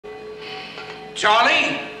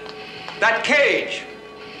Charlie, that cage.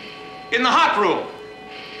 In the hot room.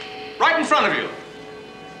 Right in front of you.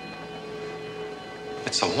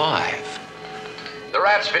 It's alive. The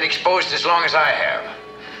rat's been exposed as long as I have.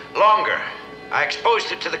 Longer. I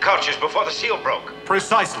exposed it to the cultures before the seal broke.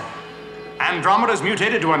 Precisely. Andromeda's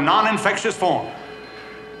mutated to a non-infectious form.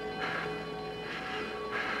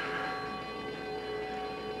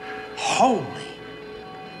 Holy.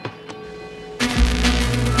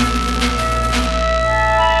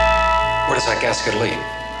 Where does that gasket lead?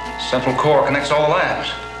 Central core connects all the labs.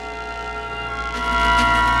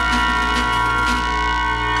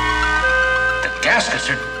 The gaskets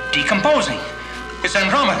are decomposing. It's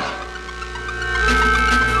Andromeda.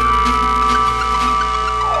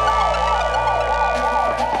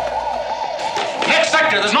 Next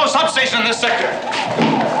sector. There's no substation in this sector.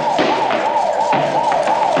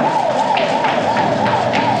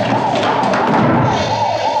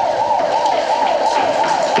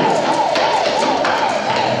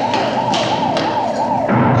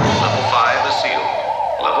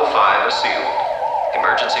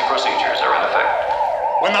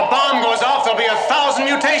 When the bomb goes off, there'll be 1,000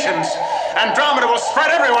 mutations. Andromeda will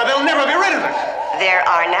spread everywhere. They'll never be rid of it. There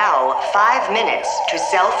are now 5 minutes to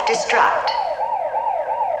self-destruct.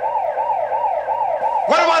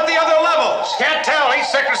 What about the other levels? Can't tell. Each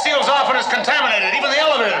sector seals off and is contaminated, even the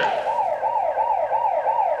elevator.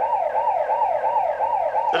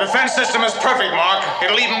 The defense system is perfect, Mark.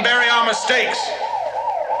 It'll even bury our mistakes.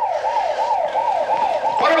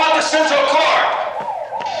 What about the central core?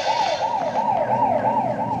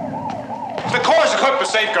 The core's equipped with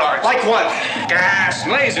safeguards. Like what? Gas,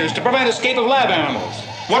 lasers to prevent escape of lab animals.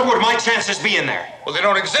 What would my chances be in there? Well, they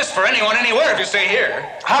don't exist for anyone anywhere if you stay here.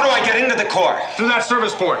 How do I get into the core? Through that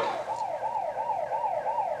service port.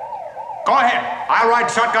 Go ahead. I'll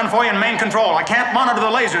ride shotgun for you in main control. I can't monitor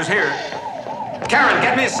the lasers here. Karen,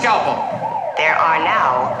 get me a scalpel. There are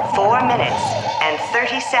now 4 minutes and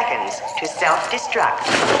 30 seconds to self-destruct.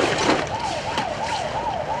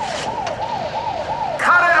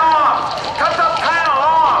 Cut it off! Cut the panel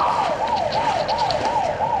off!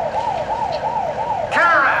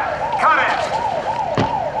 Karen, cut it!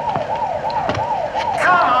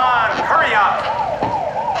 Come on, hurry up!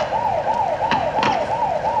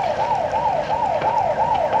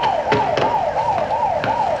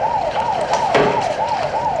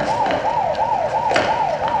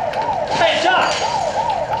 Hey, Doc!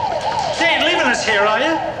 You ain't leaving us here, are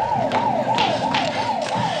you?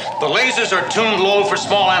 The lasers are tuned low for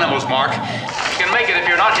small animals, Mark. You can make it if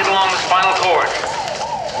you're not hit along the spinal cord.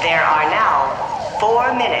 There are now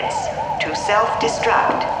 4 minutes to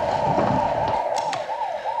self-destruct.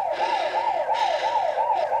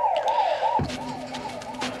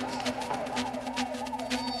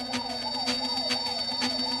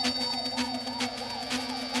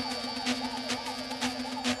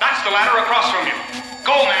 That's the ladder across from you.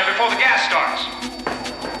 Go, man, before the gas starts.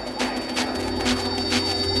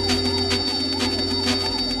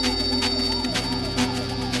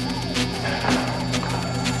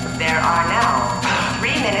 There are now 3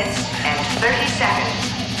 minutes and 30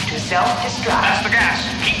 seconds to self-destruct. That's the gas.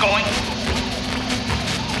 Keep going.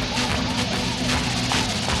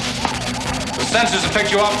 The sensors have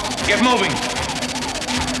picked you up. Get moving.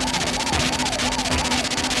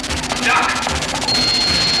 Duck.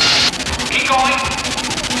 Keep going.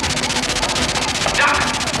 Duck.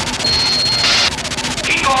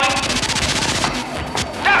 Keep going.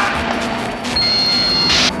 Duck.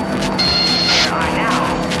 There are now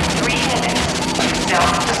 3 minutes to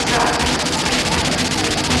self-destruct.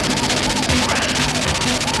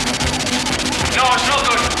 No, it's no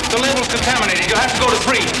good. The label's contaminated. You'll have to go to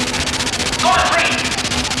 3. Go to 3!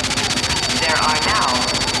 There are now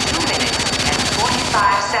 2 minutes and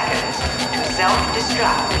 45 seconds to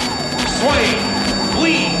self-destruct. Sway.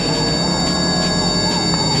 Bleed.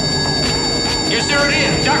 You're zeroed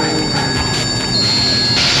in. Duck.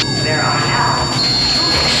 There are now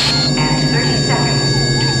 2 minutes and 30 seconds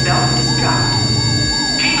to self-destruct.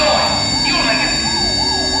 Keep going. You'll make it.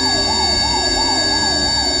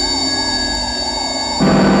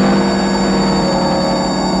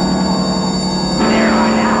 There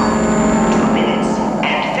are now 2 minutes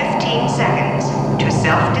and 15 seconds to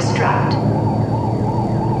self-destruct.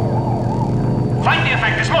 Fight the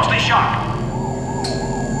effect. It's mostly shock.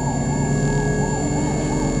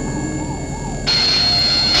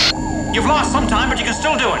 You've lost some time, but you can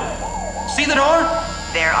still do it. See the door?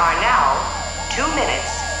 There are now 2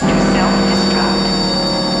 minutes to self-destruct.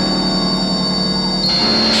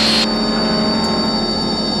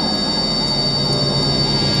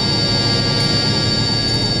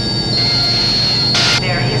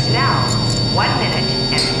 There is now 1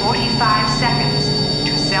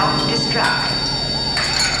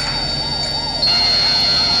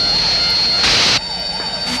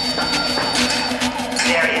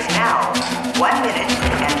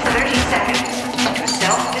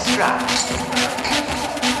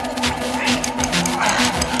 self-destruct.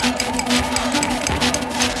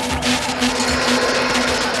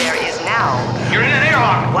 There is now You're in an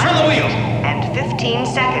airlock. Turn the wheel. and 15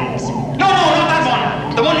 seconds. No, not that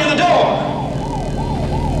one. The one near the door.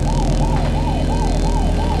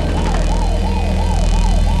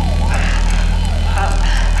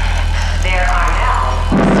 There are now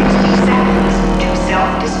 60 seconds to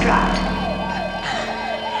self-destruct.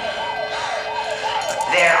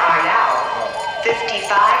 There are now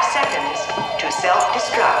 55 seconds to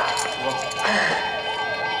self-destruct.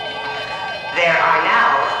 There are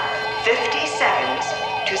now 50 seconds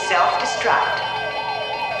to self-destruct.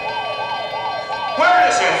 Where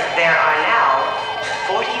is it? There are now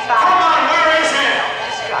 45 Come on, where is it?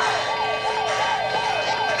 destruct.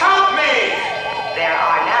 Help me! There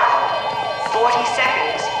are now 40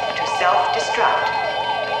 seconds to self-destruct.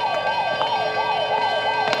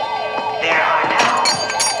 There are now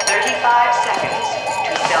 35 seconds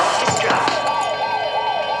to self-destruct.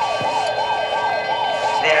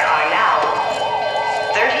 There are now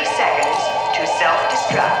 30 seconds to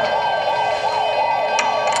self-destruct.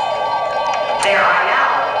 There are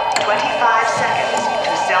now 25 seconds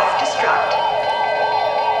to self-destruct.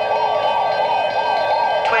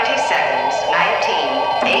 20 seconds,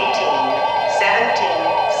 19, 18, 17,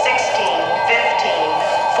 16, 15,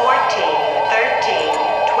 14, 13,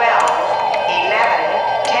 12, 11,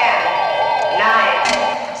 10,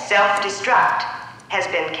 9. Self-destruct has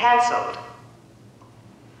been canceled.